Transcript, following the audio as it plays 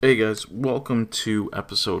Hey guys, welcome to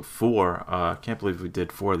episode 4. Can't believe we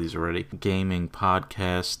did 4 of these already. Gaming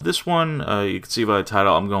podcast. This one, you can see by the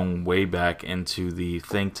title, I'm going way back into the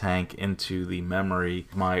think tank, into the memory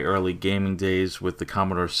of my early gaming days with the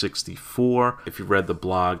Commodore 64. If you've read the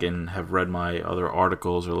blog and have read my other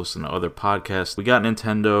articles or listened to other podcasts, we got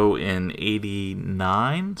Nintendo in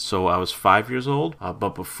 '89, so I was 5 years old.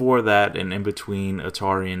 But before that, and in between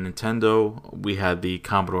Atari and Nintendo, we had the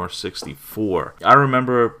Commodore 64. I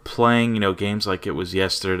remember playing, games like it was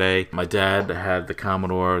yesterday. My dad had the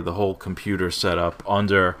Commodore, the whole computer set up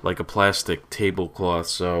under like a plastic tablecloth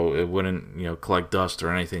so it wouldn't, collect dust or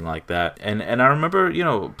anything like that. And I remember,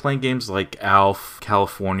 playing games like Alf,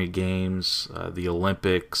 California Games, the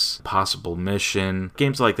Olympics, Possible Mission,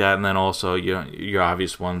 games like that. And then also, your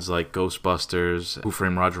obvious ones like Ghostbusters, Who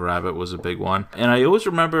Framed Roger Rabbit was a big one. And I always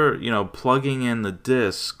remember, plugging in the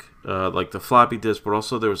disc, like the floppy disk, but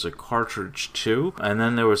also there was a cartridge too. And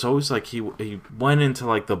then there was always like he went into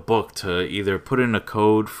like the book to either put in a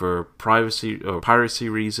code for privacy or piracy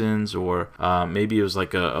reasons, or maybe it was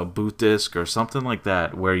like a boot disk or something like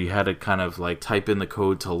that, where you had to kind of like type in the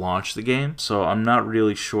code to launch the game. So I'm not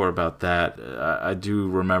really sure about that. I do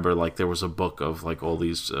remember like there was a book of like all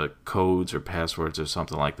these codes or passwords or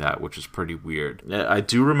something like that, which is pretty weird. I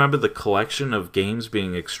do remember the collection of games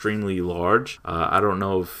being extremely large. I don't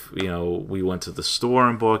know if we went to the store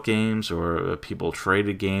and bought games or people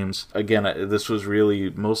traded games. Again, this was really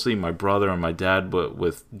mostly my brother and my dad, but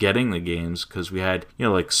with getting the games, because we had,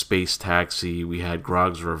 like Space Taxi, we had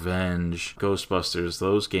Grog's Revenge, Ghostbusters,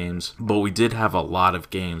 those games. But we did have a lot of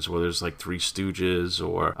games, whether it's like Three Stooges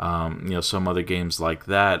or, some other games like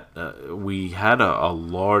that. We had a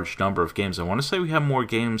large number of games. I want to say we had more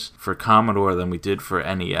games for Commodore than we did for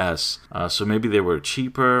NES. So maybe they were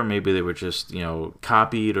cheaper, maybe they were just,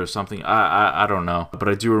 copied or something. I don't know. But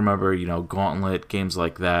I do remember, Gauntlet, games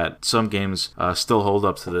like that. Some games still hold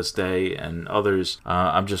up to this day, and others,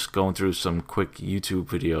 I'm just going through some quick YouTube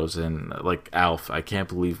videos, and like Alf, I can't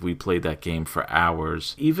believe we played that game for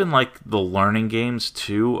hours. Even like the learning games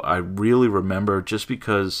too, I really remember, just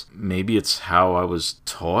because maybe it's how I was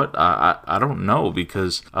taught. I don't know,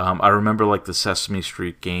 because I remember like the Sesame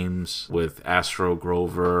Street games with Astro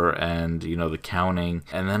Grover and, the counting.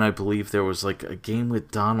 And then I believe there was like a game with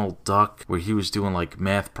Donald Duck where he was doing like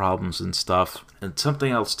math problems and stuff. And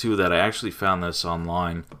something else too that I actually found this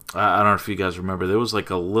online. I don't know if you guys remember, there was like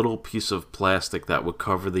a little piece of plastic that would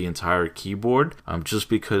cover the entire keyboard, just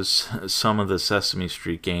because some of the Sesame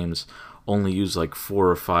Street games only use like 4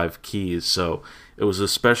 or 5 keys. So it was a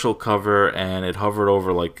special cover, and it hovered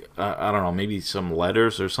over like, I don't know, maybe some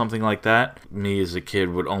letters or something like that. Me as a kid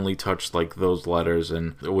would only touch like those letters,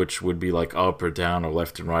 and which would be like up or down or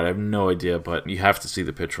left and right. I have no idea, but you have to see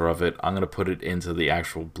the picture of it. I'm going to put it into the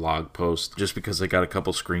actual blog post, just because I got a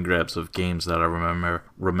couple screen grabs of games that I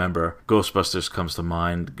remember. Ghostbusters comes to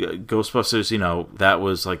mind. Ghostbusters, that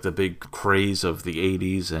was like the big craze of the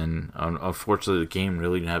 80s, and unfortunately the game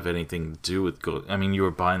really didn't have anything to do with you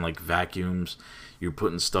were buying like vacuums, you're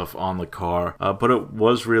putting stuff on the car, but it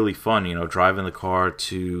was really fun, driving the car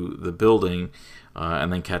to the building,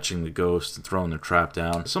 and then catching the ghost and throwing the trap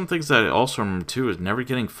down. Some things that I also remember too is never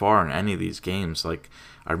getting far in any of these games. Like,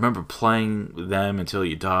 I remember playing them until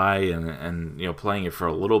you die, and playing it for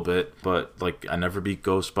a little bit, but like I never beat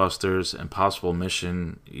Ghostbusters. and Possible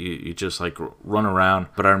Mission, you just like run around.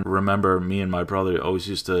 But I remember me and my brother always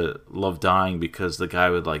used to love dying because the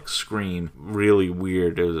guy would like scream really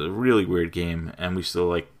weird. It was a really weird game, and we still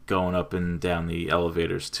like going up and down the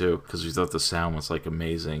elevators too, because we thought the sound was like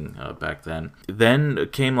amazing back then. Then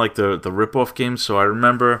came like the rip-off games. So I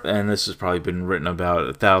remember, and this has probably been written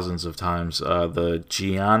about thousands of times, the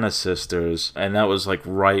Gianna Sisters, and that was like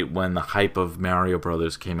right when the hype of Mario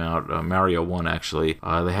Brothers came out. Mario 1 actually.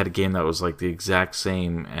 They had a game that was like the exact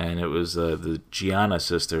same, and it was the Gianna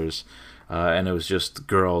Sisters. And it was just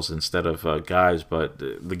girls instead of guys, but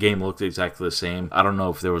the game looked exactly the same. I don't know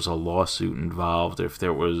if there was a lawsuit involved, if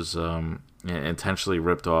there was intentionally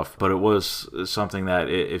ripped off, but it was something that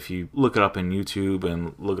if you look it up in YouTube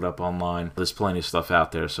and look it up online, there's plenty of stuff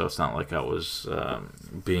out there, so it's not like I was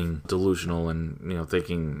being delusional and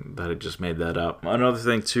thinking that I just made that up. Another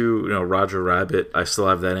thing too, Roger Rabbit, I still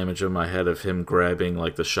have that image in my head of him grabbing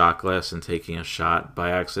like the shot glass and taking a shot by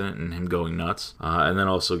accident and him going nuts, and then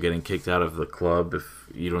also getting kicked out of the club if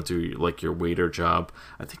you don't do like your waiter job.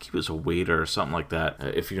 I think he was a waiter or something like that,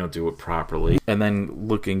 if you don't do it properly. And then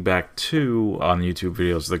looking back too on YouTube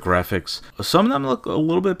videos, the graphics, some of them look a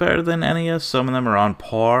little bit better than NES, some of them are on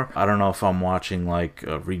par. I don't know if I'm watching like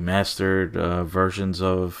remastered versions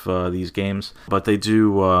of these games, but they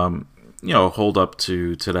do hold up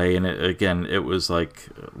to today. And it was like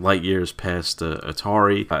light years past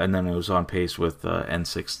Atari, and then it was on pace with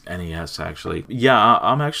N6 NES actually. Yeah,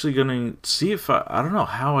 I'm actually gonna see if I don't know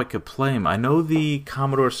how I could play them. I know the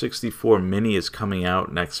Commodore 64 Mini is coming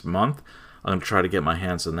out next month. I'm gonna try to get my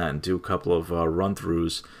hands on that and do a couple of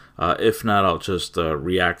run-throughs. If not, I'll just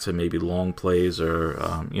react to maybe long plays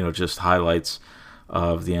or just highlights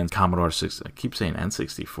of the Commodore 6. I keep saying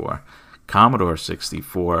N64, Commodore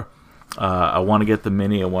 64. I want to get the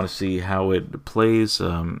Mini. I want to see how it plays.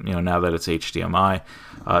 Now that it's HDMI.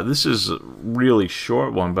 This is a really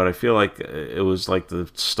short one, but I feel like it was like the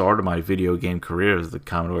start of my video game career, as the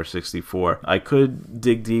Commodore 64. I could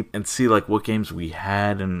dig deep and see like what games we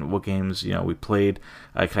had and what games we played.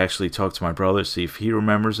 I could actually talk to my brother, see if he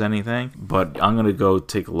remembers anything. But I'm gonna go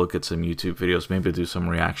take a look at some YouTube videos, maybe do some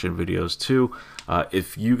reaction videos too.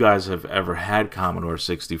 If you guys have ever had Commodore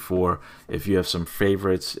 64, if you have some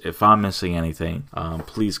favorites, if I'm missing anything,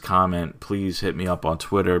 please comment. Please hit me up on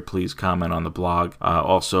Twitter. Please comment on the blog.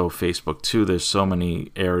 Also Facebook too. There's so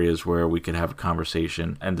many areas where we could have a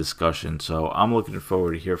conversation and discussion. So I'm looking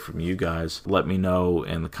forward to hear from you guys. Let me know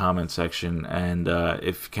in the comment section, and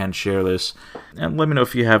if you can, share this, and let me know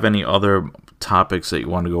if you have any other topics that you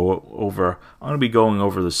want to go over. I'm going to be going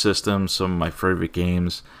over the system, some of my favorite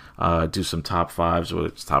games, do some top fives, whether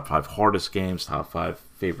it's top 5 hardest games, top 5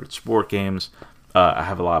 favorite sport games. I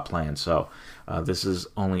have a lot planned, so this is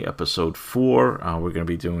only episode 4. We're going to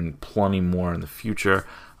be doing plenty more in the future,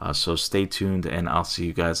 so stay tuned, and I'll see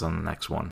you guys on the next one.